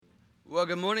Well,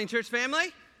 good morning, church family.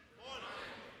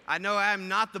 I know I'm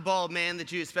not the bald man that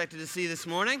you expected to see this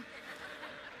morning.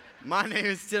 My name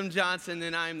is Tim Johnson,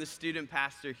 and I am the student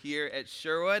pastor here at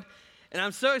Sherwood. And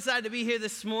I'm so excited to be here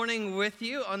this morning with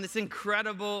you on this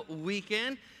incredible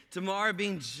weekend. Tomorrow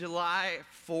being July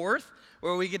 4th,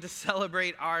 where we get to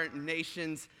celebrate our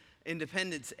nation's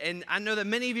independence. And I know that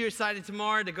many of you are excited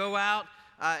tomorrow to go out,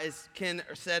 as Ken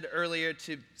said earlier,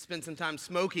 to spend some time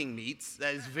smoking meats.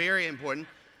 That is very important.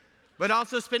 But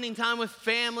also spending time with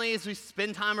family as we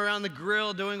spend time around the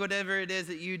grill, doing whatever it is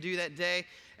that you do that day.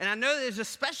 And I know there's a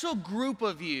special group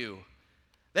of you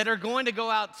that are going to go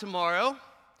out tomorrow,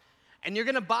 and you're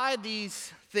going to buy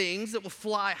these things that will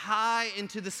fly high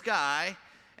into the sky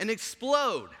and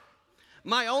explode.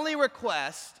 My only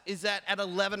request is that at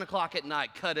 11 o'clock at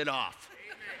night, cut it off.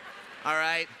 All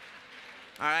right?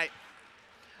 All right?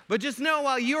 But just know,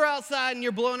 while you're outside and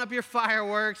you're blowing up your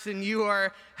fireworks and you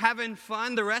are having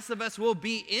fun, the rest of us will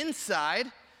be inside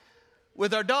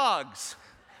with our dogs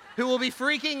who will be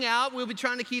freaking out. We'll be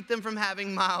trying to keep them from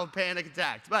having mild panic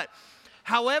attacks. But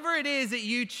however it is that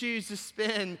you choose to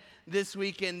spend this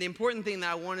weekend, the important thing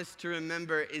that I want us to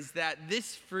remember is that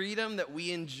this freedom that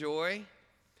we enjoy,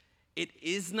 it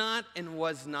is not and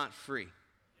was not free.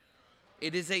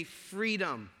 It is a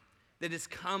freedom that has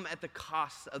come at the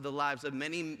cost of the lives of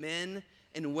many men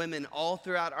and women all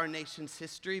throughout our nation's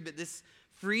history. But this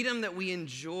freedom that we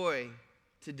enjoy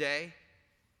today,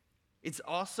 it's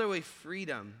also a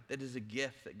freedom that is a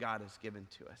gift that God has given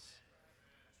to us.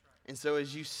 And so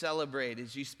as you celebrate,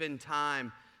 as you spend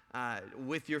time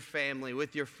with your family,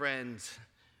 with your friends,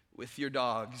 with your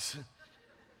dogs,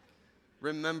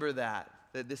 remember that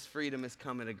this freedom has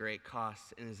come at a great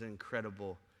cost and is an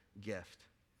incredible gift.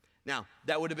 Now,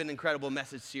 that would have been an incredible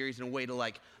message series and a way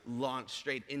to launch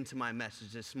straight into my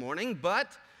message this morning,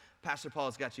 but Pastor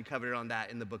Paul's got you covered on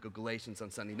that in the book of Galatians on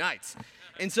Sunday nights.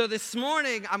 And so this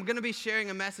morning, I'm going to be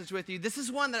sharing a message with you. This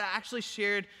is one that I actually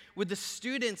shared with the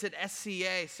students at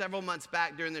SCA several months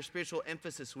back during their spiritual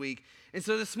emphasis week. And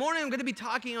so this morning, I'm going to be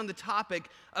talking on the topic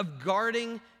of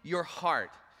guarding your heart.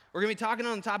 We're going to be talking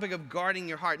on the topic of guarding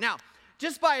your heart. Now,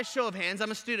 just by a show of hands,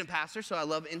 I'm a student pastor, so I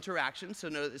love interaction. So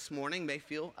know that this morning may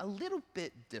feel a little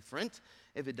bit different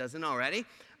if it doesn't already.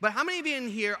 But how many of you in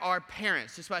here are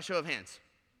parents, just by a show of hands?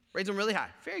 Raise them really high.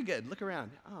 Very good. Look around.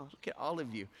 Oh, look at all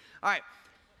of you. All right.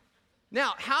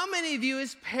 Now, how many of you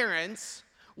as parents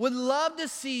would love to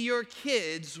see your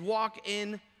kids walk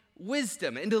in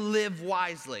wisdom and to live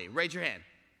wisely? Raise your hand.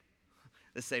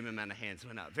 The same amount of hands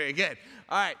went up. Very good.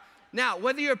 All right. Now,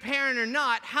 whether you're a parent or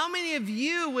not, how many of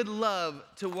you would love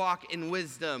to walk in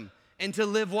wisdom and to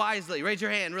live wisely? Raise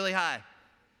your hand really high.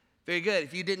 Very good.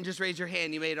 If you didn't just raise your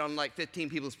hand, you made it on 15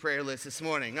 people's prayer list this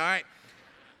morning. All right.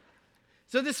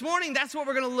 So this morning, that's what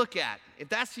we're going to look at. If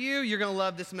that's you, you're going to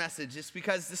love this message. Just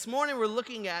because this morning we're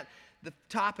looking at the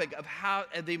topic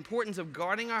of the importance of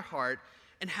guarding our heart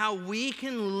and how we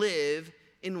can live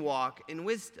and walk in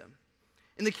wisdom.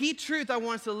 And the key truth I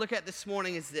want us to look at this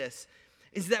morning is this,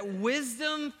 is that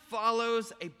wisdom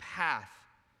follows a path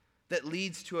that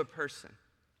leads to a person.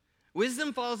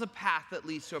 Wisdom follows a path that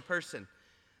leads to a person.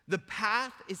 The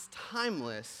path is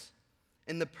timeless,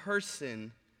 and the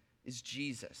person is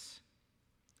Jesus.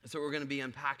 That's what we're going to be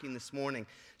unpacking this morning.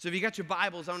 So if you got your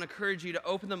Bibles, I want to encourage you to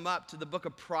open them up to the book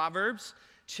of Proverbs,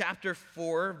 chapter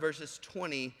 4, verses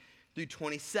 20 through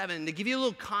 27. And to give you a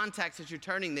little context as you're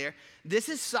turning there, this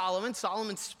is Solomon.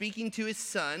 Solomon's speaking to his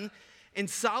son. And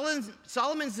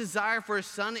Solomon's desire for his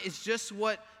son is just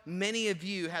what many of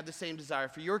you have the same desire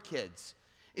for your kids,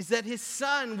 is that his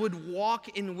son would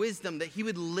walk in wisdom, that he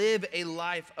would live a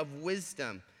life of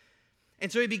wisdom. And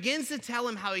so he begins to tell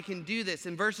him how he can do this.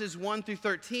 In verses 1 through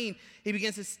 13, he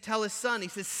begins to tell his son, he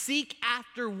says, seek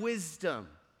after wisdom.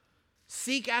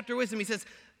 Seek after wisdom. He says,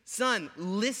 son,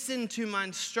 listen to my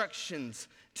instructions.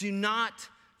 Do not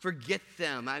forget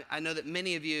them. I know that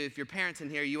many of you, if you're parents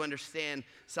in here, you understand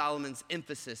Solomon's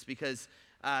emphasis because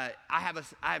I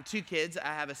have two kids. I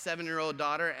have a 7-year-old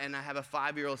daughter and I have a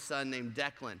 5-year-old son named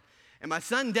Declan. And my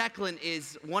son Declan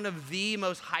is one of the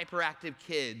most hyperactive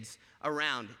kids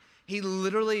around. He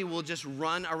literally will just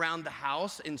run around the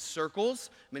house in circles.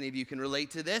 Many of you can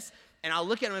relate to this. And I'll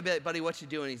look at him and be like, buddy, what you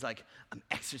doing? He's like, I'm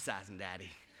exercising,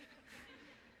 Daddy.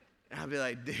 And I'll be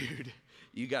like, dude,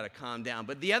 you got to calm down.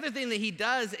 But the other thing that he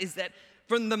does is that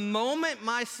from the moment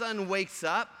my son wakes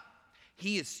up,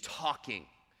 he is talking.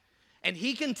 And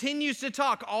he continues to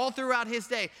talk all throughout his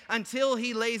day until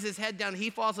he lays his head down. He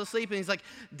falls asleep and he's like,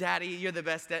 Daddy, you're the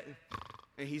best.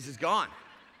 And he's just gone.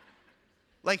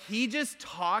 He just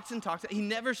talks and talks. He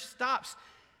never stops.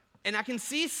 And I can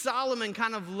see Solomon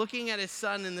kind of looking at his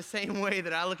son in the same way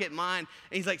that I look at mine.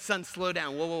 And he's like, son, slow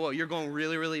down. Whoa, whoa, whoa. You're going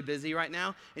really, really busy right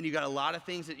now. And you got a lot of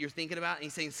things that you're thinking about. And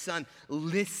he's saying, son,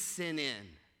 listen in.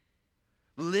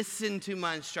 Listen to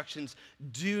my instructions.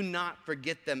 Do not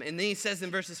forget them. And then he says in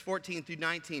verses 14 through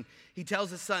 19, he tells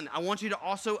his son, I want you to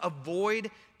also avoid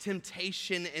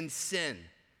temptation and sin.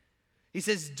 He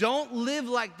says, don't live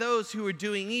like those who are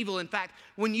doing evil. In fact,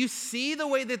 when you see the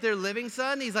way that they're living,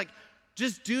 son, he's like,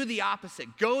 just do the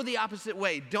opposite. Go the opposite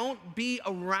way. Don't be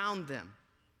around them.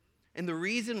 And the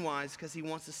reason why is because he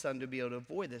wants his son to be able to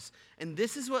avoid this. And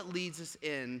this is what leads us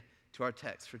in to our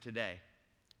text for today.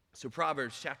 So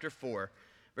Proverbs chapter 4,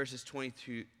 verses 20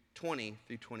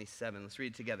 through 27. Let's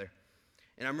read it together.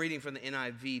 And I'm reading from the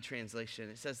NIV translation.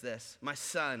 It says this, my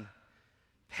son,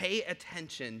 pay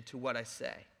attention to what I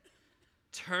say.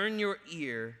 Turn your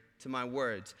ear to my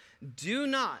words. Do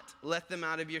not let them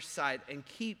out of your sight and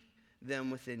keep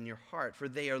them within your heart, for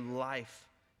they are life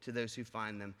to those who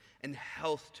find them and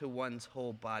health to one's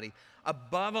whole body.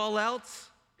 Above all else,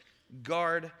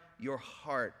 guard your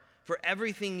heart, for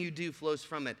everything you do flows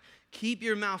from it. Keep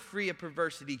your mouth free of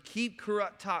perversity. Keep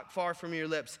corrupt talk far from your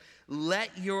lips.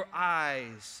 Let your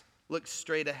eyes look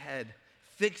straight ahead.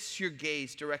 Fix your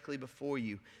gaze directly before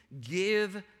you.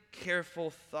 Give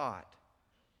careful thought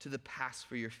to the path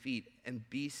for your feet, and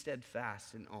be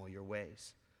steadfast in all your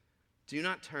ways. Do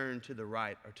not turn to the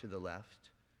right or to the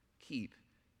left. Keep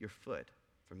your foot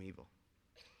from evil.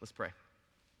 Let's pray.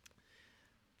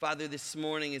 Father, this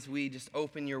morning as we just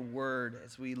open your word,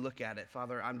 as we look at it,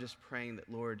 Father, I'm just praying that,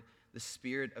 Lord, the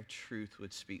Spirit of truth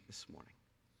would speak this morning.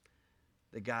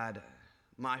 That, God,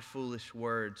 my foolish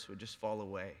words would just fall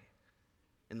away.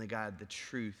 And that, God, the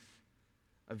truth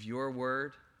of your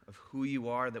word, of who you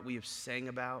are that we have sang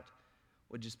about,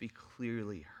 would just be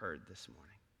clearly heard this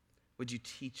morning. Would you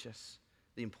teach us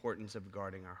the importance of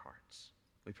guarding our hearts?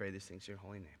 We pray these things in your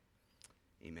holy name.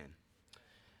 Amen.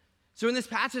 So in this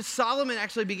passage, Solomon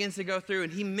actually begins to go through,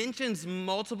 and he mentions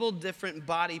multiple different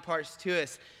body parts to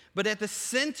us. But at the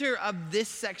center of this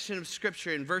section of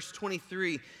Scripture, in verse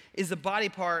 23, is a body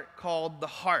part called the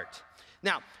heart.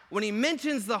 Now, when he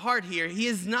mentions the heart here, he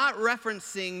is not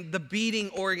referencing the beating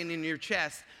organ in your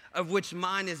chest, of which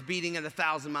mine is beating at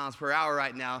 1,000 miles per hour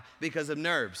right now because of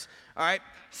nerves. All right?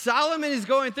 Solomon is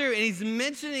going through, and he's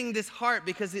mentioning this heart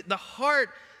because the heart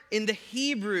in the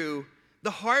Hebrew,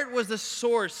 the heart was the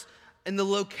source and the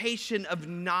location of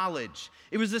knowledge.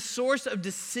 It was the source of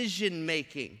decision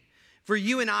making. For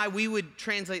you and I, we would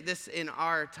translate this in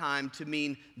our time to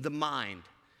mean the mind.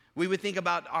 We would think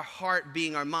about our heart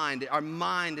being our mind. Our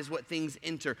mind is what things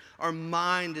enter. Our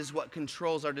mind is what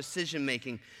controls our decision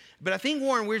making. But I think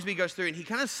Warren Wiersbe goes through and he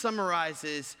kind of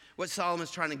summarizes what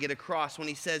Solomon's trying to get across when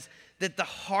he says that the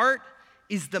heart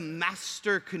is the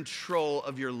master control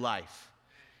of your life.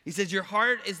 He says your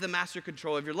heart is the master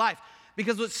control of your life.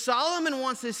 Because what Solomon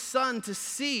wants his son to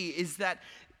see is that,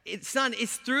 son,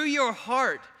 it's through your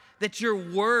heart that your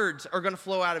words are going to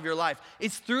flow out of your life.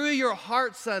 It's through your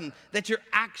heart, son, that your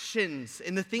actions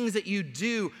and the things that you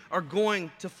do are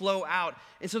going to flow out.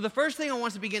 And so the first thing I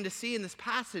want to begin to see in this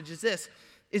passage is this,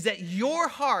 is that your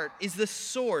heart is the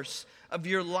source of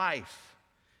your life.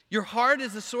 Your heart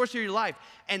is the source of your life,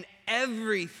 and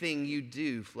everything you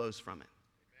do flows from it.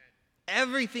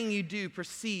 Everything you do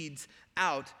proceeds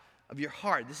out of your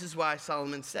heart. This is why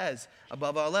Solomon says,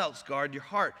 above all else, guard your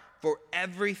heart, for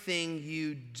everything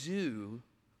you do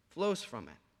flows from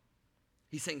it.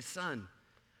 He's saying, son,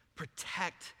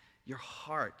 protect your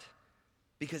heart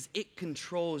because it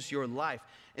controls your life.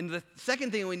 And the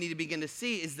second thing we need to begin to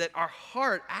see is that our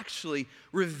heart actually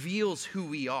reveals who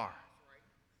we are.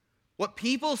 What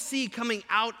people see coming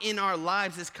out in our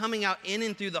lives is coming out in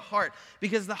and through the heart,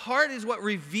 because the heart is what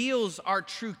reveals our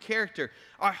true character.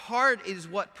 Our heart is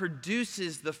what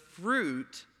produces the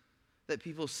fruit that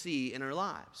people see in our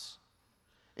lives.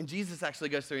 And Jesus actually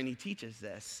goes through and he teaches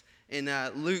this in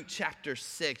Luke chapter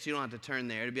 6. You don't have to turn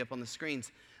there, it'll be up on the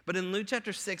screens. But in Luke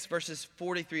chapter 6, verses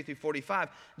 43 through 45,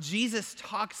 Jesus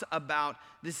talks about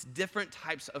this different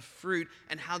types of fruit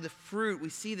and how the fruit, we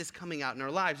see this coming out in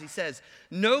our lives. He says,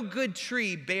 no good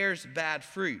tree bears bad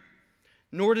fruit,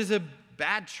 nor does a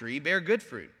bad tree bear good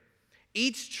fruit.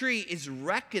 Each tree is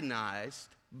recognized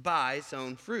by its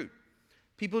own fruit.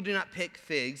 People do not pick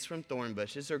figs from thorn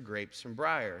bushes or grapes from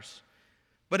briars.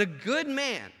 But a good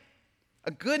man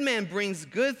brings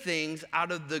good things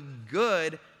out of the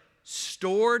good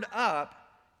stored up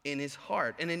in his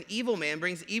heart. And an evil man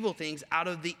brings evil things out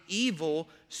of the evil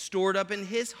stored up in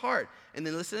his heart. And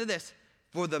then listen to this.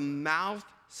 For the mouth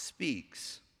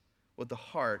speaks what the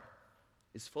heart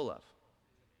is full of.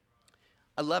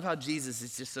 I love how Jesus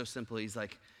is just so simple. He's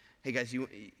like, Hey guys,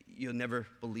 you'll never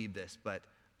believe this, but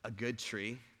a good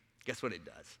tree, guess what it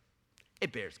does?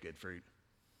 It bears good fruit.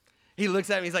 He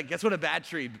looks at me, he's like, guess what a bad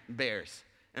tree bears?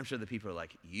 And I'm sure the people are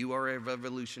like, you are a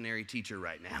revolutionary teacher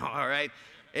right now, all right?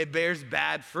 It bears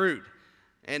bad fruit.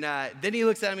 And then he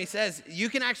looks at him, he says, you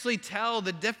can actually tell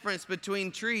the difference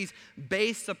between trees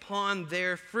based upon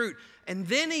their fruit. And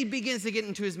then he begins to get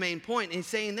into his main point, and he's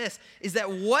saying this, is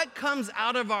that what comes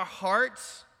out of our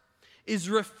hearts is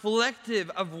reflective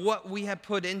of what we have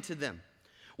put into them.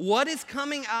 What is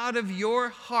coming out of your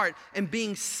heart and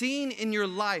being seen in your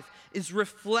life is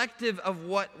reflective of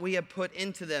what we have put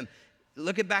into them.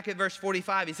 Look back at verse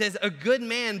 45. He says, a good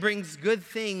man brings good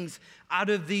things out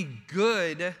of the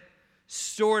good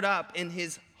stored up in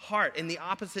his heart. And the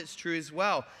opposite's true as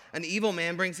well. An evil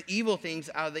man brings evil things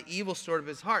out of the evil stored up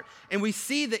his heart. And we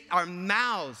see that our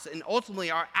mouths and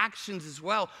ultimately our actions as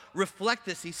well reflect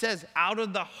this. He says, out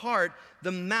of the heart,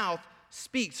 the mouth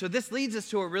speaks. So this leads us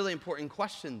to a really important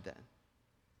question then.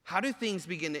 How do things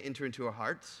begin to enter into our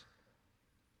hearts?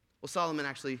 Well, Solomon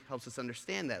actually helps us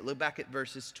understand that. Look back at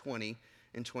verses 20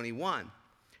 and 21.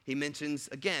 He mentions,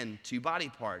 again, two body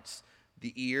parts,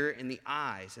 the ear and the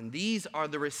eyes. And these are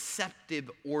the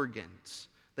receptive organs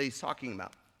that he's talking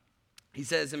about. He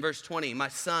says in verse 20, my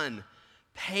son,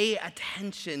 pay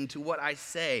attention to what I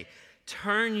say.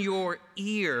 Turn your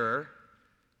ear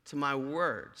to my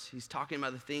words. He's talking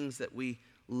about the things that we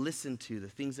listen to, the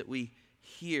things that we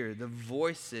hear, the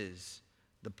voices,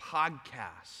 the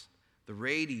podcasts, the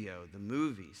radio, the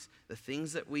movies, the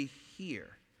things that we hear.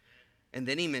 And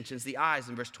then he mentions the eyes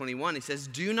in verse 21. He says,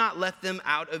 do not let them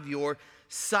out of your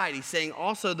sight. He's saying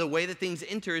also the way that things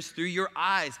enter is through your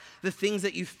eyes, the things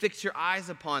that you fix your eyes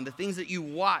upon, the things that you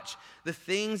watch, the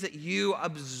things that you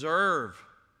observe.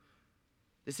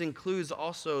 This includes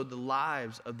also the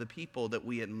lives of the people that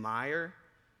we admire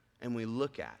and we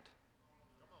look at.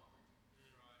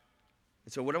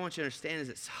 And so what I want you to understand is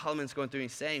that Solomon's going through and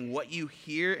saying what you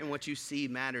hear and what you see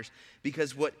matters,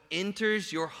 because what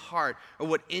enters your heart or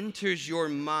what enters your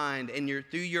mind and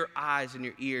through your eyes and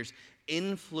your ears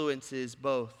influences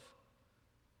both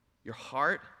your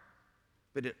heart,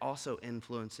 but it also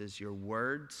influences your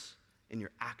words and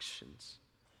your actions,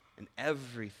 and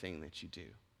everything that you do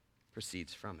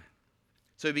proceeds from it.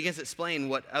 So he begins to explain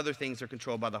what other things are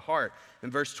controlled by the heart. In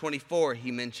verse 24,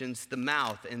 he mentions the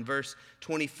mouth. In verse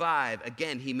 25,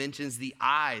 again, he mentions the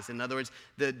eyes. In other words,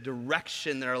 the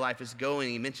direction that our life is going.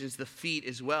 He mentions the feet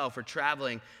as well for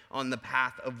traveling on the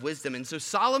path of wisdom. And so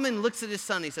Solomon looks at his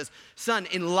son. He says, son,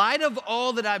 in light of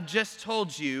all that I've just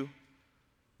told you,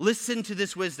 listen to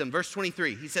this wisdom. Verse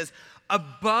 23, he says,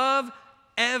 above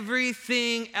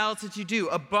everything else that you do,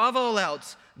 above all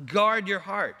else, guard your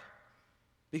heart.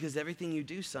 Because everything you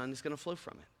do, son, is going to flow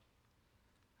from it.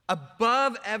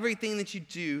 Above everything that you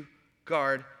do,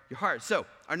 guard your heart. So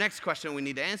our next question we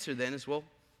need to answer then is, well,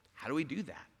 how do we do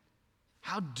that?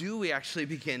 How do we actually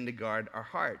begin to guard our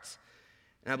hearts?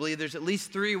 And I believe there's at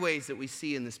least three ways that we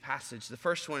see in this passage. The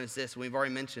first one is this, and we've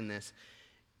already mentioned this,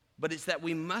 but it's that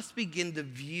we must begin to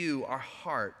view our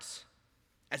hearts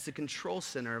as the control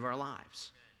center of our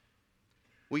lives.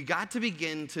 We got to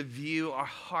begin to view our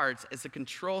hearts as the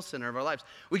control center of our lives.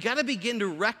 We got to begin to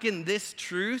reckon this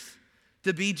truth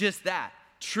to be just that,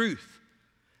 truth.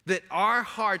 That our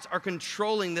hearts are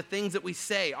controlling the things that we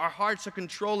say. Our hearts are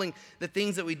controlling the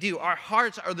things that we do. Our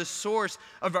hearts are the source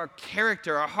of our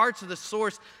character. Our hearts are the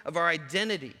source of our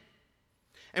identity.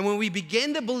 And when we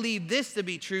begin to believe this to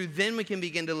be true, then we can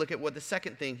begin to look at what the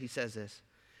second thing he says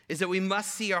is that we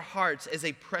must see our hearts as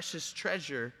a precious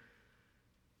treasure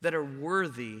that are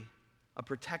worthy of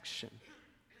protection.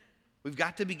 We've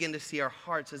got to begin to see our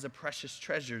hearts as a precious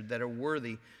treasure that are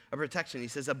worthy of protection. He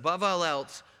says, above all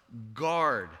else,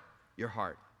 guard your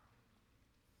heart.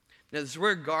 Now, this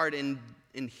word guard in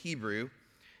Hebrew,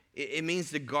 it means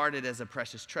to guard it as a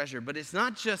precious treasure, but it's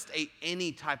not just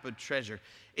any type of treasure.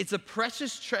 It's a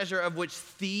precious treasure of which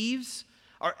thieves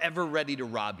are ever ready to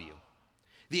rob you.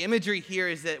 The imagery here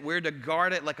is that we're to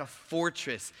guard it like a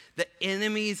fortress. The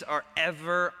enemies are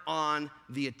ever on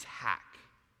the attack.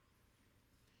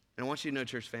 And I want you to know,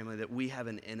 church family, that we have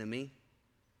an enemy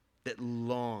that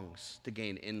longs to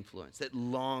gain influence, that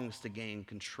longs to gain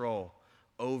control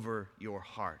over your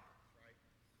heart.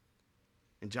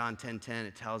 In John 10:10,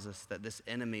 it tells us that this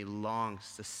enemy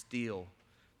longs to steal,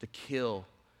 to kill,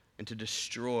 and to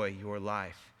destroy your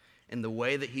life. And the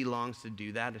way that he longs to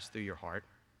do that is through your heart.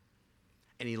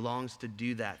 And he longs to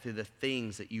do that through the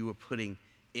things that you are putting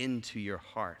into your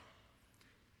heart.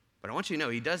 But I want you to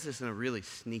know, he does this in a really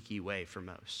sneaky way for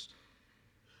most.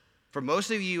 For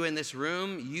most of you in this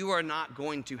room, you are not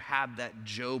going to have that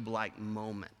Job-like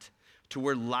moment to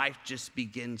where life just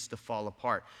begins to fall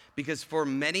apart. Because for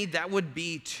many, that would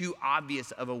be too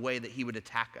obvious of a way that he would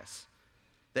attack us.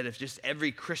 That if just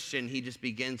every Christian, he just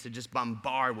begins to just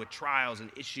bombard with trials and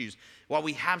issues. While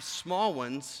we have small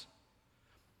ones,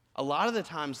 a lot of the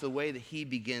times the way that he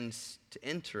begins to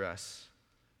enter us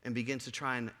and begins to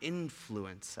try and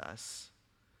influence us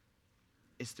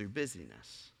is through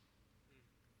busyness.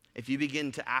 If you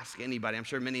begin to ask anybody, I'm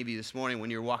sure many of you this morning when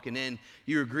you're walking in,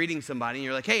 you were greeting somebody and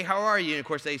you're like, hey, how are you? And of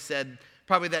course they said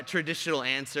probably that traditional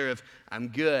answer of, I'm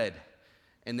good.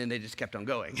 And then they just kept on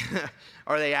going.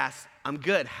 Or they asked, I'm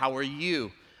good, how are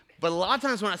you? But a lot of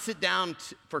times when I sit down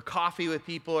for coffee with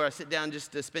people or I sit down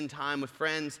just to spend time with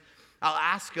friends, I'll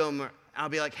ask them, I'll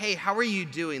be like, hey, how are you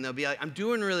doing? They'll be like, I'm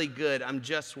doing really good. I'm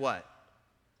just what?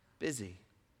 Busy.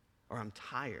 Or I'm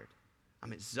tired.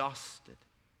 I'm exhausted.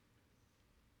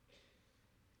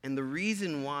 And the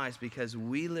reason why is because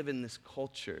we live in this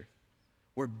culture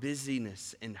where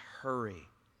busyness and hurry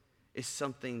is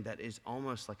something that is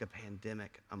almost like a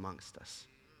pandemic amongst us.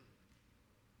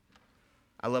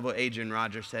 I love what Adrian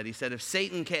Rogers said. He said, if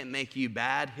Satan can't make you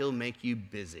bad, he'll make you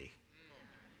busy.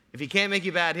 If he can't make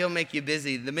you bad, he'll make you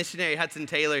busy. The missionary Hudson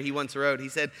Taylor, he once wrote, he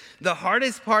said, the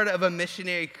hardest part of a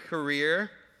missionary career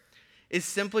is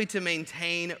simply to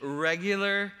maintain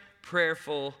regular,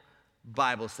 prayerful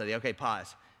Bible study. Okay,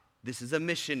 pause. This is a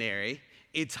missionary.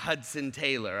 It's Hudson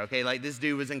Taylor, okay? Like, this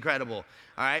dude was incredible,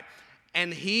 all right?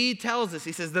 And he tells us,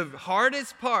 he says, the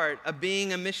hardest part of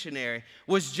being a missionary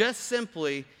was just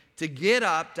simply to get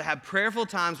up, to have prayerful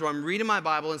times where I'm reading my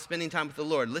Bible and spending time with the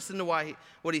Lord. Listen to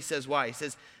what he says why. He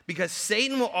says, because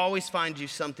Satan will always find you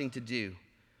something to do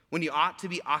when you ought to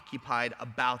be occupied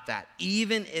about that,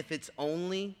 even if it's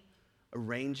only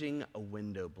arranging a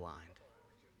window blind.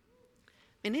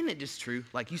 And isn't it just true?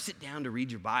 Like, you sit down to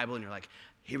read your Bible and you're like,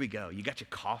 here we go. You got your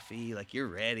coffee, like you're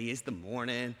ready. It's the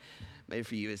morning. Maybe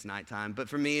for you it's nighttime. But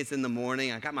for me, it's in the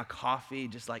morning. I got my coffee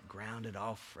just like grounded,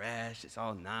 all fresh. It's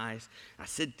all nice. I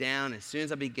sit down. As soon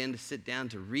as I begin to sit down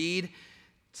to read,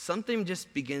 something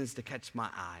just begins to catch my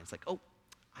eye. It's like, oh,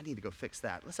 I need to go fix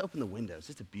that. Let's open the windows.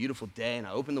 It's a beautiful day, and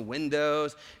I open the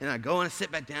windows, and I go and I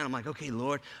sit back down. I'm like, okay,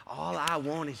 Lord, all I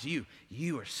want is you.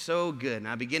 You are so good. And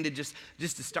I begin to just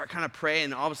to start kind of praying,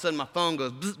 and all of a sudden my phone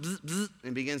goes bzz, bzz, bzz,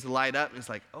 and begins to light up, and it's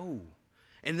like, oh.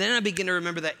 And then I begin to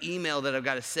remember that email that I've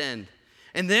got to send.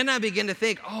 And then I begin to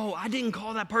think, oh, I didn't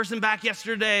call that person back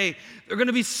yesterday. They're going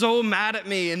to be so mad at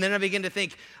me. And then I begin to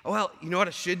think, oh, well, you know what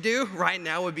I should do? Right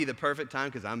now would be the perfect time,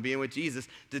 because I'm being with Jesus,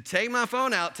 to take my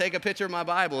phone out, take a picture of my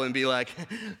Bible, and be like,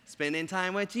 spending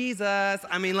time with Jesus.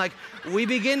 I mean, like, we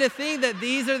begin to think that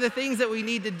these are the things that we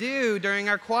need to do during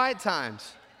our quiet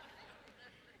times.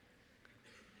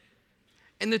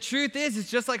 And the truth is,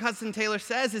 it's just like Hudson Taylor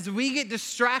says, is we get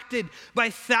distracted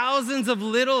by thousands of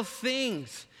little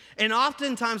things. And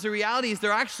oftentimes the reality is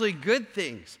they're actually good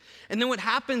things. And then what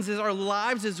happens is our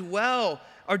lives as well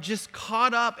are just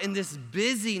caught up in this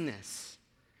busyness.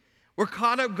 We're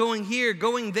caught up going here,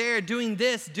 going there, doing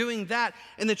this, doing that.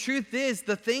 And the truth is,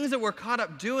 the things that we're caught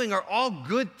up doing are all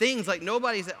good things. Like,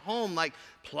 nobody's at home like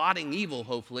plotting evil,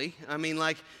 hopefully. I mean,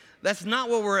 like, that's not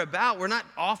what we're about. We're not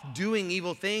off doing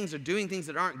evil things or doing things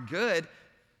that aren't good.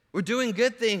 We're doing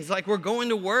good things, like we're going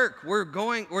to work.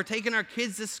 We're taking our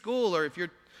kids to school, or if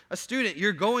you're a student,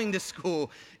 you're going to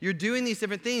school. You're doing these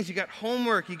different things. You got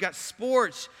homework, you got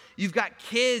sports, you've got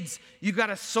kids, you've got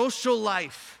a social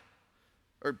life.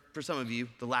 Or for some of you,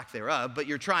 the lack thereof, but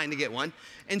you're trying to get one.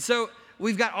 And so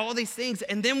we've got all these things,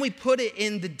 and then we put it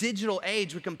in the digital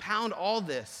age. We compound all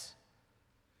this.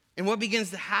 And what begins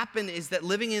to happen is that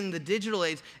living in the digital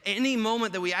age, any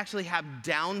moment that we actually have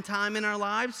downtime in our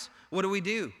lives, what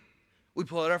do? We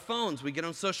pull out our phones, we get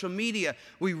on social media,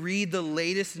 we read the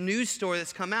latest news story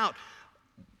that's come out.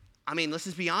 I mean, let's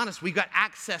just be honest, we've got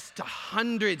access to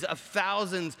hundreds of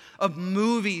thousands of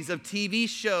movies, of TV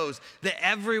shows that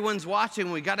everyone's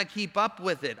watching. We got to keep up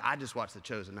with it. I just watched The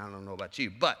Chosen, I don't know about you.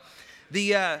 But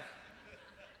the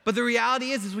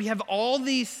reality is we have all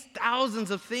these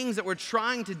thousands of things that we're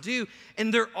trying to do,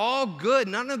 and they're all good.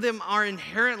 None of them are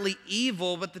inherently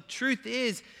evil, but the truth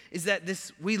is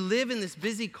that we live in this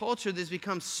busy culture that's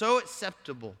become so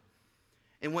acceptable.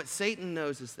 And what Satan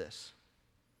knows is this.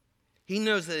 He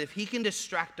knows that if he can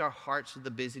distract our hearts with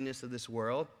the busyness of this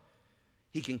world,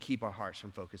 he can keep our hearts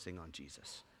from focusing on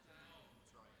Jesus.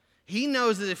 He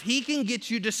knows that if he can get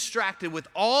you distracted with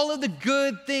all of the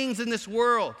good things in this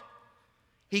world,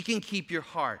 he can keep your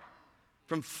heart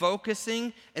from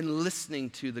focusing and listening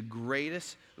to the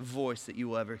greatest voice that you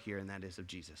will ever hear, and that is of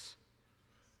Jesus.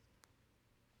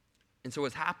 And so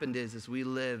what's happened is we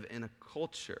live in a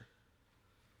culture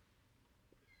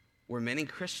where many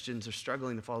Christians are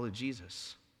struggling to follow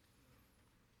Jesus.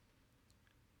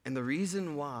 And the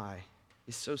reason why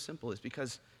is so simple. It's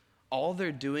because all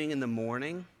they're doing in the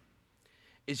morning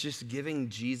is just giving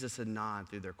Jesus a nod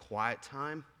through their quiet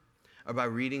time, or by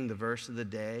reading the verse of the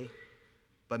day,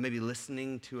 by maybe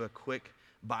listening to a quick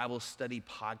Bible study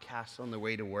podcast on their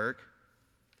way to work.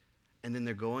 And then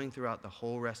they're going throughout the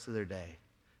whole rest of their day,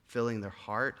 filling their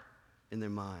heart and their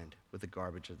mind with the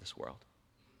garbage of this world.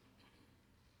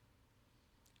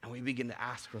 And we begin to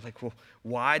ask, we're like, well,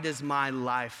 why does my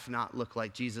life not look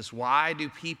like Jesus? Why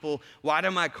do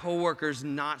my coworkers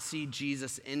not see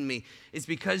Jesus in me? It's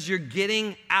because you're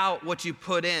getting out what you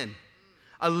put in.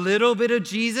 A little bit of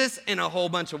Jesus and a whole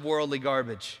bunch of worldly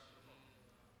garbage.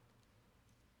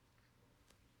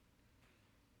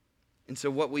 And so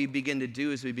what we begin to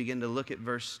do is we begin to look at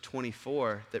verse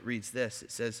 24 that reads this.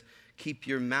 It says, keep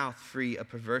your mouth free of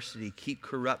perversity. Keep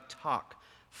corrupt talk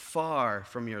far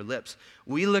from your lips.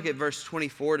 We look at verse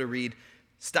 24 to read,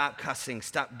 stop cussing,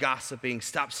 stop gossiping,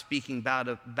 stop speaking bad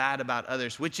about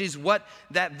others, which is what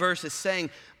that verse is saying.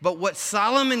 But what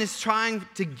Solomon is trying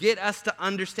to get us to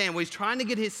understand, what he's trying to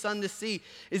get his son to see,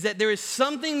 is that there is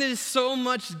something that is so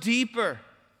much deeper.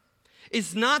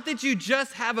 It's not that you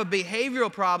just have a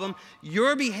behavioral problem.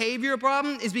 Your behavioral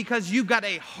problem is because you've got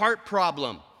a heart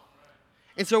problem.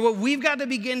 And so what we've got to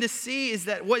begin to see is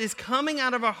that what is coming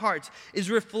out of our hearts is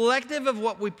reflective of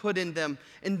what we put in them.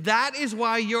 And that is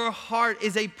why your heart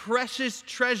is a precious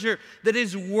treasure that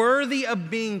is worthy of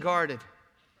being guarded.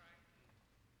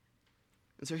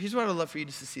 And so here's what I'd love for you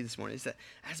just to see this morning, is that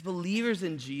as believers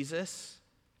in Jesus,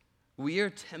 we are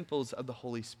temples of the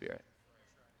Holy Spirit.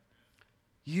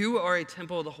 You are a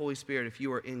temple of the Holy Spirit if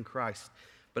you are in Christ.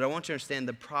 But I want you to understand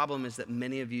the problem is that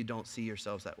many of you don't see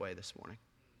yourselves that way this morning.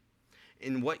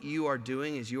 And what you are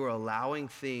doing is you are allowing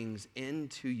things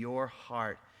into your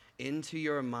heart, into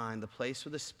your mind, the place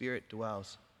where the Spirit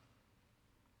dwells,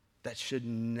 that should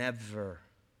never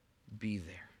be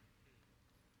there.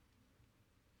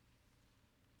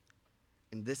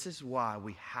 And this is why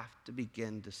we have to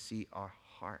begin to see our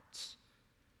hearts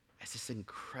as this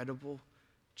incredible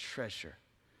treasure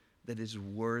that is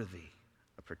worthy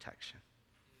of protection.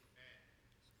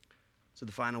 So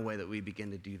the final way that we begin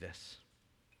to do this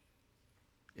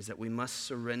is that we must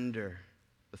surrender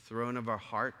the throne of our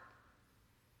heart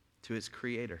to its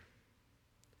creator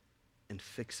and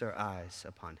fix our eyes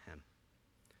upon him.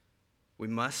 We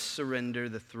must surrender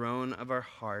the throne of our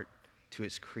heart to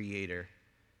its creator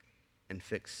and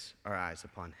fix our eyes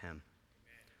upon him.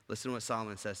 Listen to what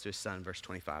Solomon says to his son, verse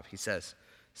 25. He says,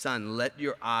 son, let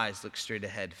your eyes look straight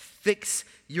ahead. Fix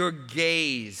your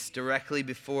gaze directly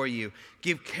before you.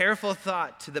 Give careful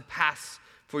thought to the paths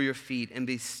for your feet and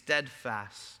be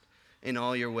steadfast in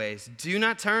all your ways. Do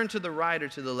not turn to the right or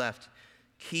to the left.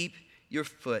 Keep your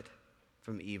foot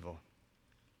from evil.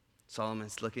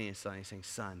 Solomon's looking at his son. He's saying,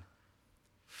 son,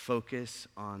 focus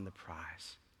on the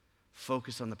prize.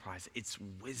 Focus on the prize. It's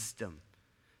wisdom.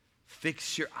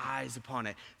 Fix your eyes upon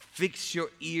it. Fix your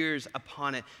ears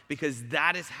upon it, because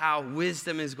that is how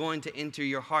wisdom is going to enter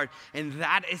your heart, and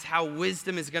that is how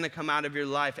wisdom is going to come out of your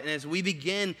life. And as we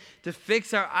begin to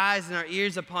fix our eyes and our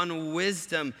ears upon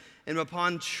wisdom and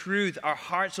upon truth, our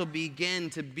hearts will begin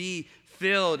to be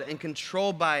filled and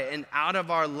controlled by it, and out of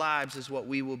our lives is what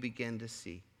we will begin to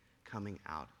see coming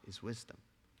out is wisdom.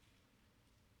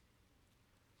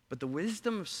 But the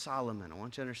wisdom of Solomon, I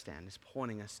want you to understand, is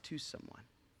pointing us to someone.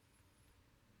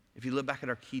 If you look back at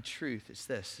our key truth, it's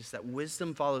this. It's that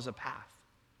wisdom follows a path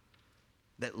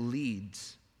that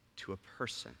leads to a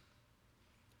person.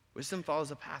 Wisdom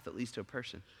follows a path that leads to a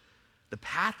person. The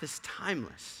path is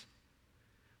timeless,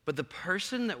 but the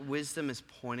person that wisdom is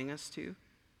pointing us to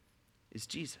is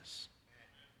Jesus.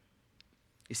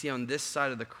 You see, on this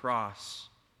side of the cross,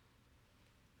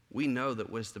 we know that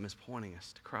wisdom is pointing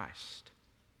us to Christ.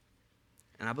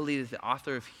 And I believe that the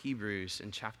author of Hebrews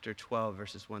in chapter 12,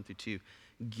 verses 1 through 2,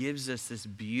 gives us this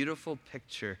beautiful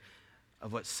picture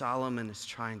of what Solomon is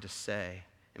trying to say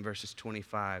in verses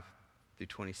 25 through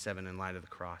 27 in light of the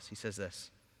cross. He says this,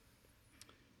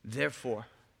 therefore,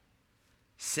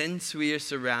 since we are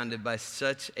surrounded by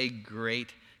such a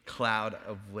great cloud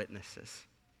of witnesses,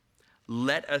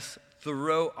 let us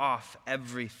throw off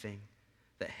everything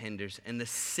that hinders and the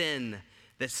sin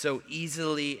that so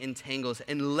easily entangles,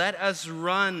 and let us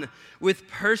run with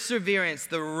perseverance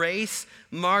the race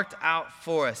marked out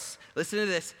for us. Listen to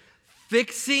this.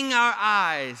 Fixing our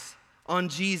eyes on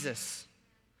Jesus,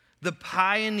 the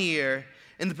pioneer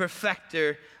and the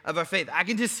perfecter of our faith. I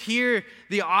can just hear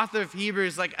the author of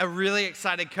Hebrews, like a really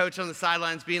excited coach on the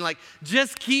sidelines, being like,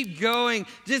 just keep going,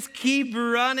 just keep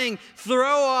running,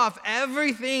 throw off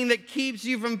everything that keeps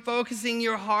you from focusing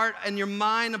your heart and your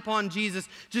mind upon Jesus.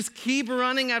 Just keep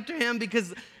running after him,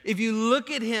 because if you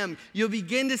look at him, you'll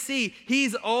begin to see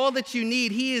he's all that you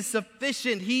need. He is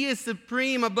sufficient. He is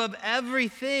supreme above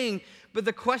everything. But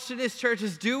the question is, church,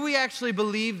 is do we actually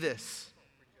believe this?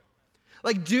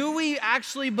 Like, do we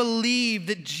actually believe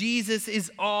that Jesus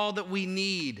is all that we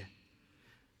need?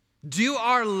 Do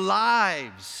our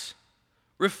lives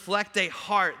reflect a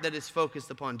heart that is focused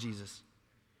upon Jesus?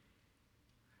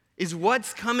 Is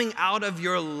what's coming out of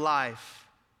your life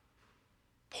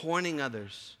pointing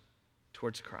others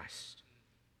towards Christ?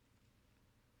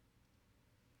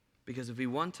 Because if we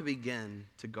want to begin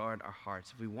to guard our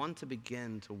hearts, if we want to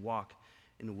begin to walk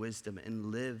in wisdom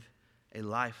and live a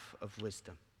life of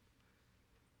wisdom,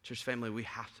 church family, we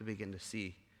have to begin to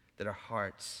see that our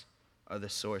hearts are the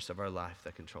source of our life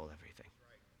that control everything.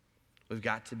 We've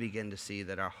got to begin to see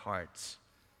that our hearts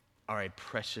are a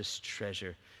precious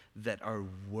treasure that are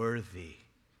worthy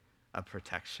of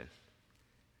protection.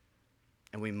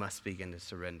 And we must begin to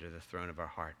surrender the throne of our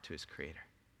heart to his Creator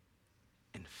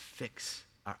and fix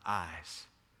our eyes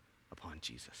upon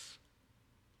Jesus.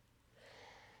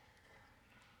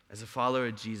 As a follower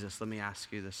of Jesus, let me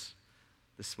ask you this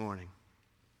morning.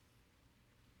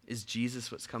 Is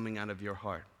Jesus what's coming out of your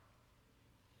heart?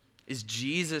 Is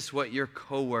Jesus what your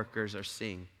coworkers are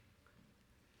seeing?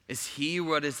 Is he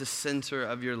what is the center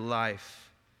of your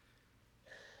life?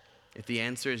 If the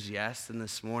answer is yes, then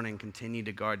this morning continue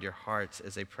to guard your hearts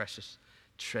as a precious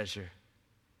treasure.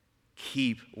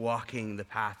 Keep walking the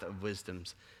path of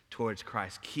wisdoms towards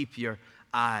Christ. Keep your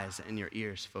eyes and your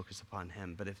ears focused upon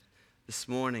him. But if this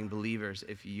morning, believers,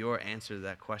 if your answer to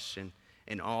that question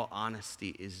in all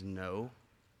honesty is no,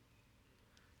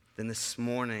 then this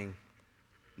morning,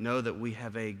 know that we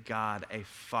have a God, a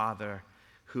Father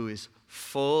who is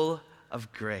full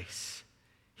of grace.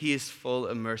 He is full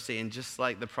of mercy. And just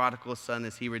like the prodigal son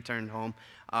as he returned home,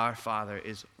 our Father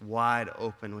is wide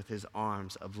open with his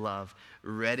arms of love,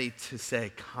 ready to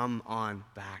say, come on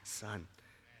back, son.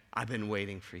 I've been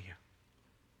waiting for you.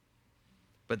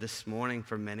 But this morning,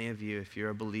 for many of you, if you're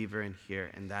a believer in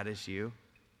here and that is you,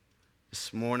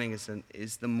 this morning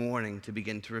is the morning to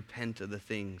begin to repent of the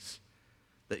things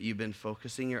that you've been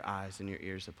focusing your eyes and your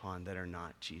ears upon that are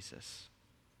not Jesus.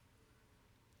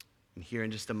 And here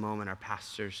in just a moment, our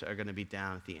pastors are going to be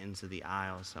down at the ends of the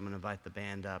aisles. So I'm going to invite the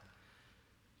band up.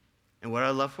 And what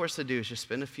I'd love for us to do is just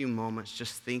spend a few moments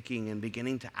just thinking and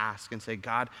beginning to ask and say,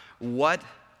 God, what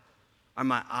are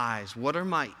my eyes? What are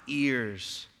my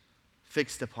ears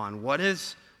fixed upon? What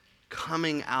is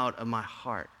coming out of my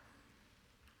heart?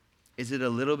 Is it a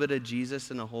little bit of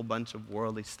Jesus and a whole bunch of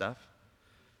worldly stuff?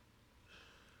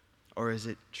 Or is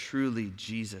it truly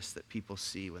Jesus that people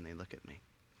see when they look at me?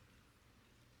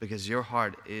 Because your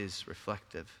heart is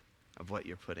reflective of what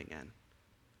you're putting in.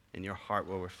 And your heart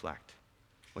will reflect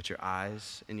what your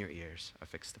eyes and your ears are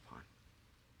fixed upon.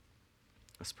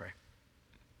 Let's pray.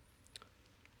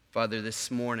 Father,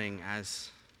 this morning, as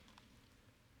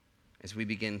we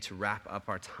begin to wrap up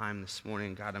our time this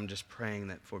morning, God, I'm just praying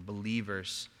that for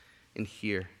believers in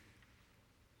here,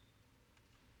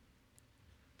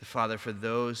 the Father, for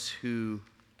those who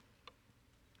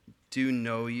do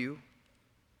know you,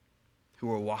 who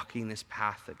are walking this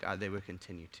path, that God, they would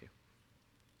continue to,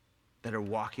 that are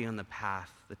walking on the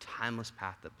path, the timeless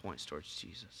path that points towards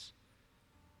Jesus.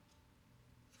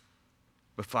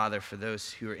 But Father, for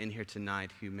those who are in here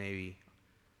tonight who maybe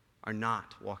are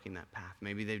not walking that path,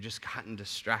 maybe they've just gotten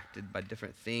distracted by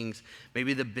different things,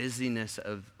 maybe the busyness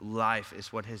of life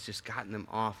is what has just gotten them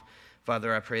off.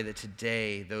 Father, I pray that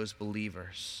today those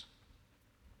believers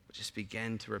would just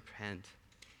begin to repent,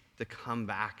 to come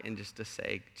back and just to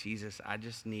say, Jesus, I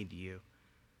just need you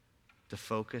to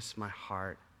focus my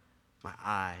heart, my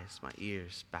eyes, my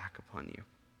ears back upon you.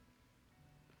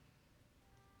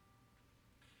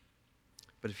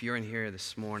 But if you're in here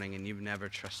this morning and you've never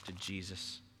trusted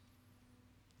Jesus,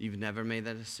 you've never made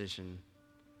that decision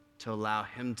to allow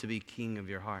him to be king of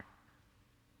your heart,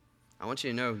 I want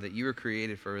you to know that you were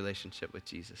created for a relationship with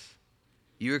Jesus.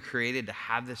 You were created to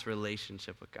have this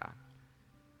relationship with God.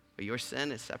 But your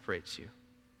sin, it separates you.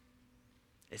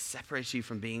 It separates you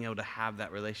from being able to have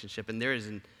that relationship. And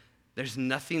there's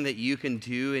nothing that you can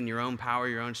do in your own power,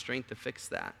 your own strength to fix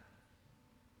that.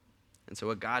 And so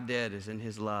what God did is in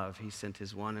his love, he sent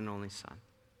his one and only Son.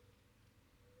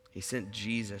 He sent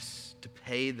Jesus to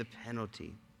pay the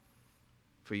penalty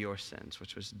for your sins,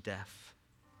 which was death.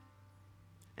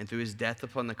 And through his death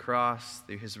upon the cross,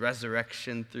 through his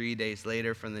resurrection 3 days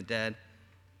later from the dead,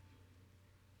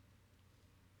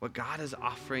 What God is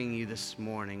offering you this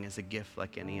morning is a gift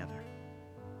like any other.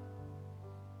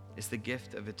 It's the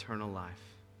gift of eternal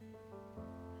life.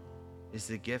 It's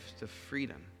the gift of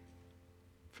freedom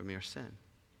from your sin.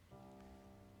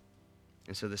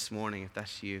 And so this morning, if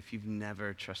that's you, if you've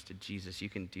never trusted Jesus, you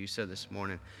can do so this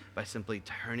morning by simply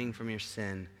turning from your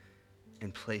sin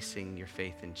and placing your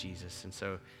faith in Jesus. And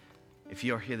so if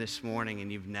you're here this morning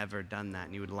and you've never done that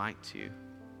and you would like to,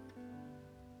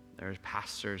 there's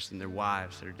pastors and their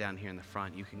wives that are down here in the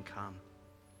front. You can come.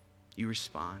 You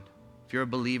respond. If you're a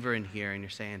believer in here and you're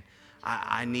saying,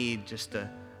 I need just to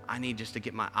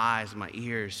get my eyes and my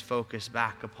ears focused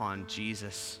back upon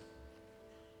Jesus,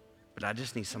 but I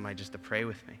just need somebody just to pray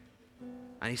with me.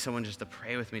 I need someone just to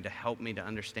pray with me to help me to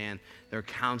understand. There are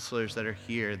counselors that are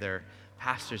here. There are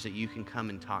pastors that you can come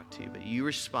and talk to, but you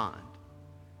respond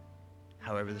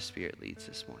however the Spirit leads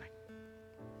this morning.